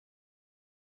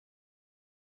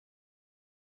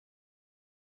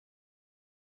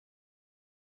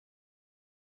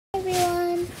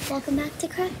Welcome back to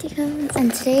Crafti Cones,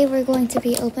 and today we're going to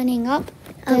be opening up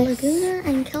a Lagoona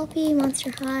and Kelpie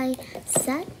Monster High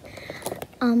set,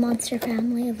 Monster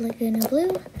Family of Lagoona Blue.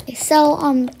 So,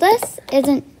 this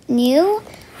isn't new,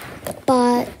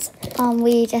 but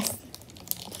we just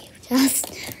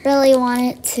really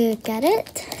wanted to get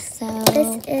it. So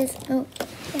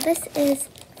this is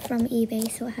from eBay,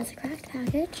 so it has a cracked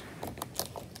package.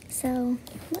 So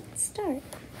let's start.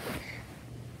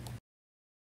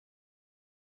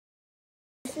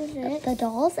 This is it. The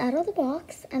doll's out of the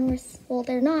box, and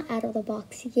they're not out of the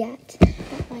box yet,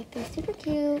 but like they're super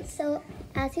cute. So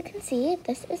as you can see,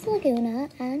 this is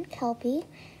Lagoona and Kelpie.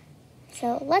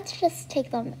 So let's just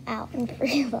take them out and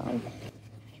free them.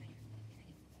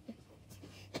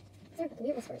 Start with the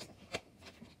weirdest first.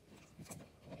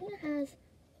 Lagoona has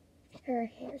her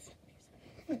hairs.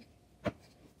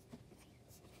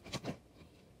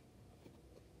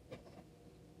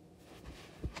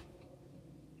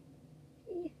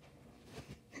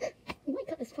 We might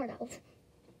cut this part out.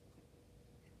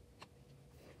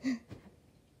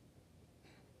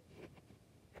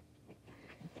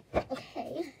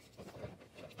 Okay.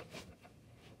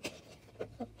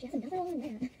 Oh, she has another one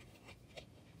there.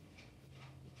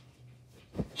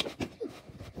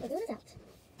 Lagoona's out.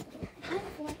 Time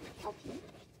for Kelpie.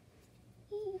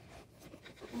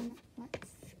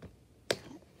 Let's cut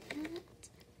that.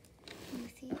 Let me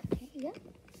see. Okay, you go.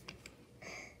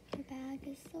 Her bag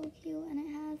is so cute, and it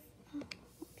has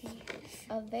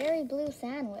a very blue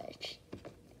sandwich.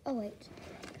 Oh wait,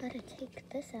 gotta take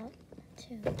this out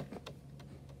too.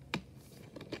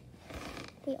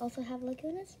 We also have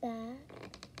Lagoona's bag.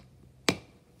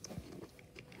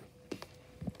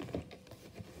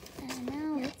 And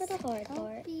now here's for the hard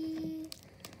part.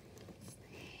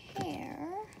 Hair.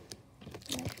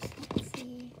 Let's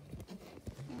see.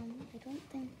 I don't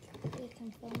think we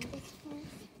can film this one.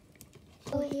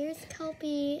 Oh, here's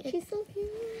Kelpie. She's so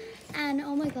cute. And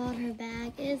oh my god, her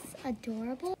bag is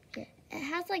adorable. Here. It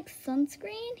has like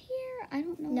sunscreen here. I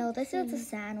don't know. No, this is a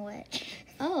sandwich.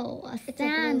 Oh, a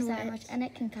sandwich. And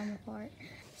it can come apart.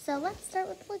 So let's start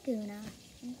with Lagoona.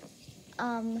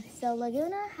 So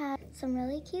Lagoona has some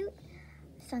really cute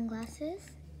sunglasses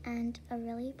and a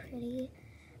really pretty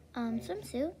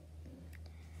swimsuit.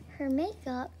 Her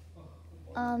makeup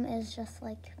is just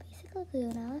like basic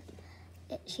Lagoona.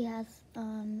 She has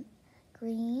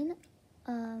green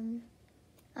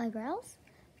eyebrows,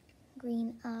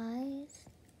 green eyes,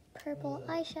 purple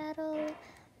eyeshadow.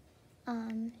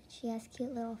 She has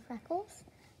cute little freckles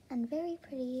and very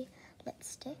pretty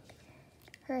lipstick.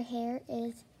 Her hair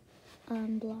is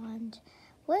blonde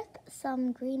with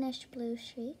some greenish blue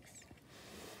streaks.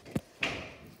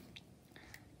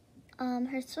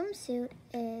 Her swimsuit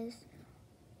is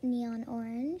neon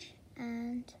orange,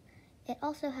 and it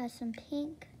also has some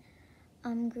pink,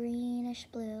 greenish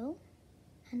blue,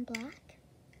 and black.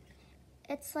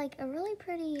 It's like a really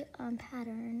pretty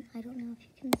pattern. I don't know if you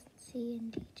can see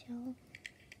in detail.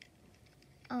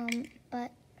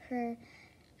 But her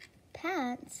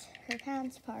pants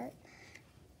part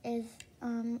is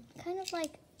kind of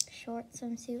like short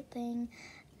swimsuit thing,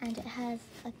 and it has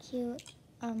a cute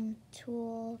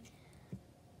tulle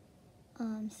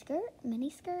mini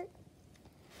skirt.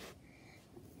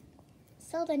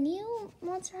 So the newer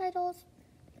Monster High dolls,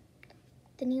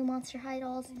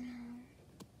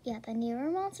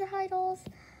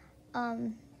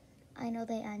 I know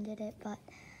they ended it, but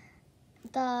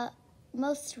the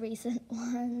most recent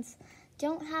ones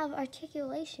don't have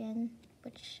articulation,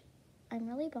 which I'm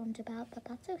really bummed about, but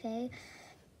that's okay.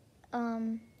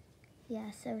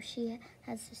 Yeah, so she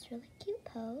has this really cute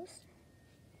pose.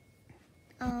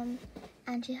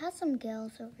 And she has some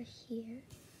gills over here,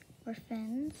 or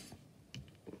fins.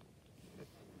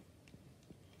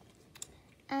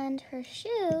 And her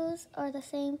shoes are the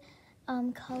same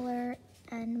color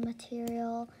and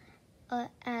material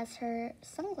as her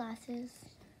sunglasses.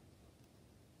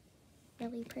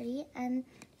 Really pretty. And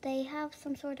they have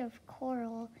some sort of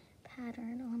coral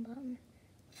pattern on them.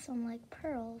 Some like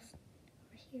pearls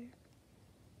over here.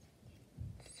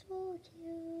 So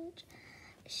cute.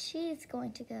 She's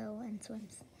going to go and swim.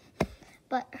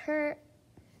 But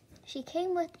she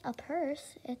came with a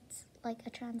purse. It's like a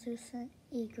translucent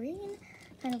green,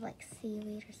 kind of like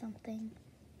seaweed or something.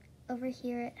 Over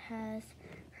here it has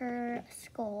her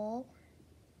skull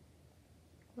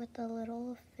with the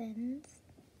little fins.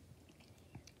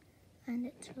 And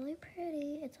it's really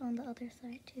pretty. It's on the other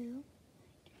side too.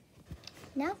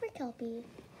 Now for Kelpie.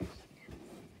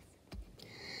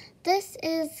 This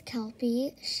is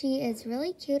Kelpie. She is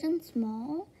really cute and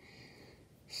small.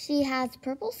 She has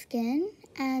purple skin,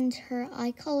 and her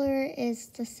eye color is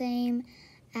the same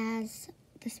as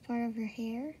this part of her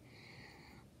hair.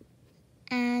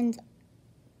 And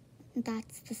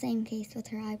that's the same case with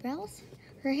her eyebrows.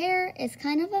 Her hair is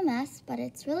kind of a mess, but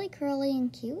it's really curly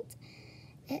and cute.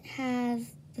 It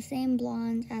has the same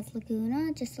blonde as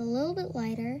Lagoona, just a little bit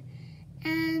lighter,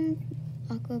 and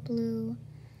aqua blue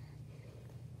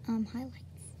highlights.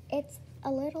 It's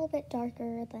a little bit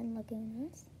darker than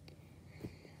Lagoona's.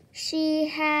 She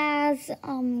has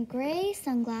gray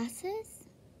sunglasses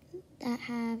that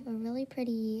have a really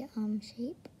pretty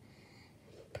shape,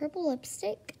 purple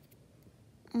lipstick.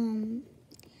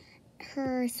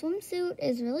 Her swimsuit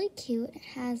is really cute. It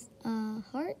has a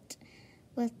heart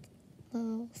with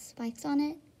little spikes on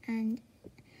it, and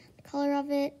the color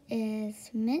of it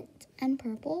is mint and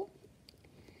purple.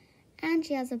 And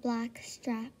she has a black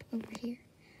strap over here.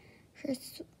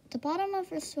 The bottom of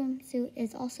her swimsuit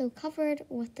is also covered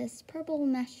with this purple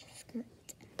mesh skirt.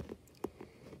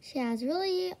 She has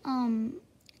really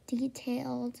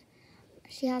detailed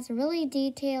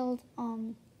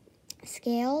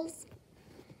scales,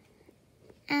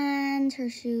 and her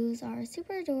shoes are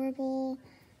super adorable.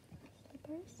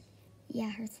 Slippers? Yeah,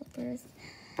 her slippers.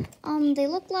 They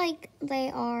look like they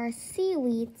are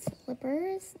seaweed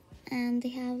slippers, and they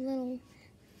have little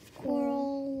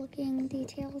coral-looking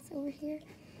details over here.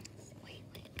 Wait.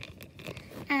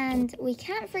 And we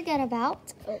can't forget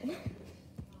about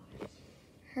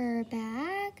her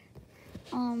bag.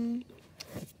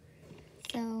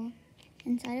 So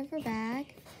inside of her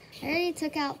bag, I already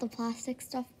took out the plastic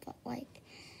stuff, but like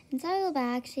inside of the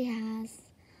bag, she has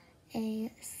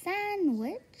a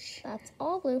sandwich. That's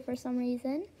all blue for some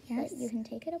reason. Yes. But you can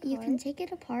take it apart. You can take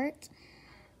it apart.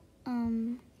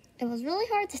 It was really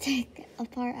hard to take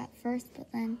apart at first,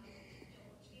 but then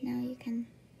now you can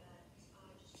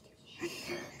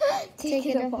take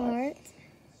it apart.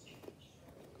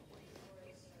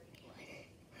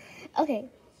 Okay.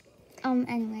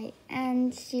 Anyway,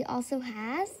 and she also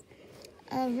has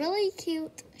a really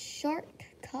cute shark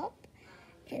cup.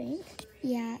 Drink?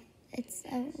 Yeah, it's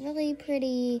a really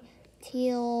pretty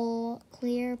teal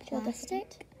clear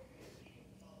plastic.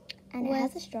 And it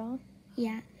has a straw.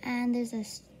 Yeah, and there's a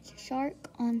shark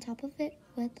on top of it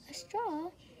with a straw.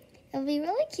 It would be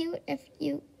really cute if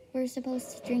you were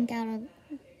supposed to drink out of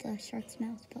the shark's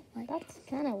mouth, but like... That's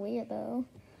kind of weird, though.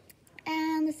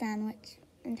 And the sandwich.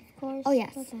 And of course... Oh,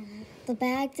 yes. The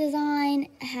bag design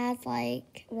has,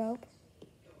 like... rope.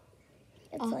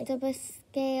 It's octopus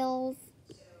scales.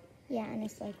 Yeah, and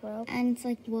it's, like, rope. And it's,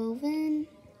 like, woven.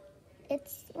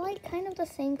 It's, like, kind of the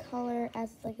same color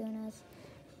as Lagoona's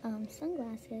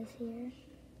sunglasses here.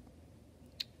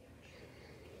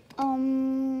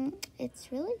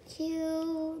 It's really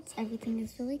cute. Everything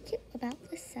is really cute about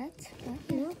this set.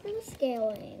 But not for the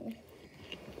scaling.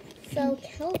 So,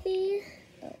 Kelpie...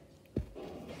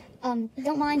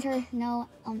 don't mind her. No,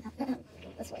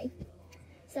 this way.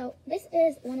 So, this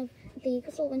is one of the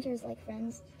Crystal Winter's, like,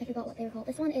 friends. I forgot what they were called.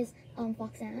 This one is,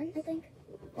 Foxanne, I think.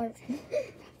 Or,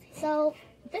 so,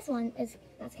 this one is,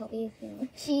 that's Kelpie, you know.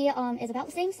 She, is about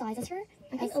the same size as her.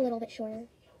 I think a little bit shorter.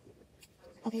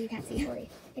 Okay, you can't see. Sorry.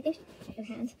 I think her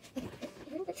hands. Okay, a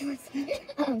little bit short.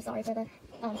 I'm sorry for the,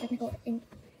 technical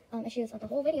issues of the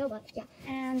whole video, but yeah.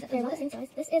 And they're about the same size.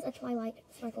 This is a Twilight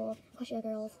Sparkle Hushia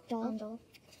Girls doll.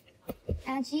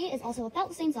 And she is also about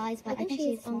the same size, but I think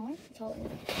she's smaller. Taller.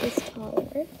 She's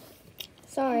taller.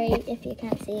 Sorry if you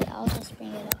can't see. I'll just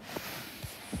bring it up.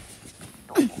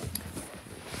 Okay.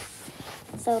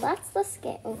 So that's the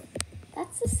scale.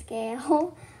 That's the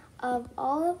scale of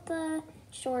all of the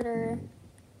shorter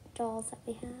dolls that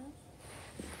we have.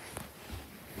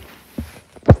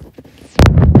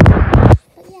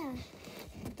 But yeah,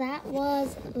 that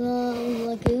was the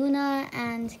Lagoona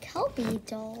and Kelpie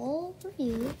doll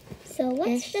review. So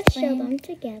let's just show them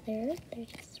together. They're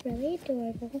just really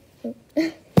adorable.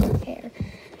 Hair.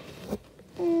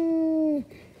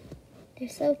 They're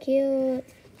so cute.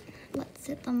 Let's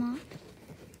set them up.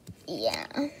 Yeah.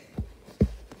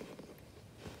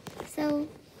 So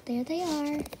there they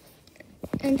are.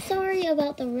 I'm sorry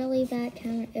about the really bad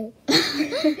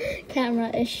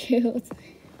camera issues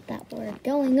that were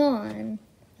going on.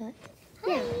 But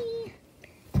yeah.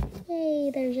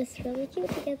 Yay, they're just really cute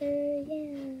together.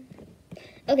 Yeah.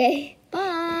 Okay.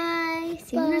 Bye.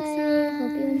 See you next time.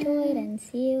 Hope you enjoyed and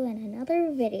see you in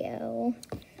another video.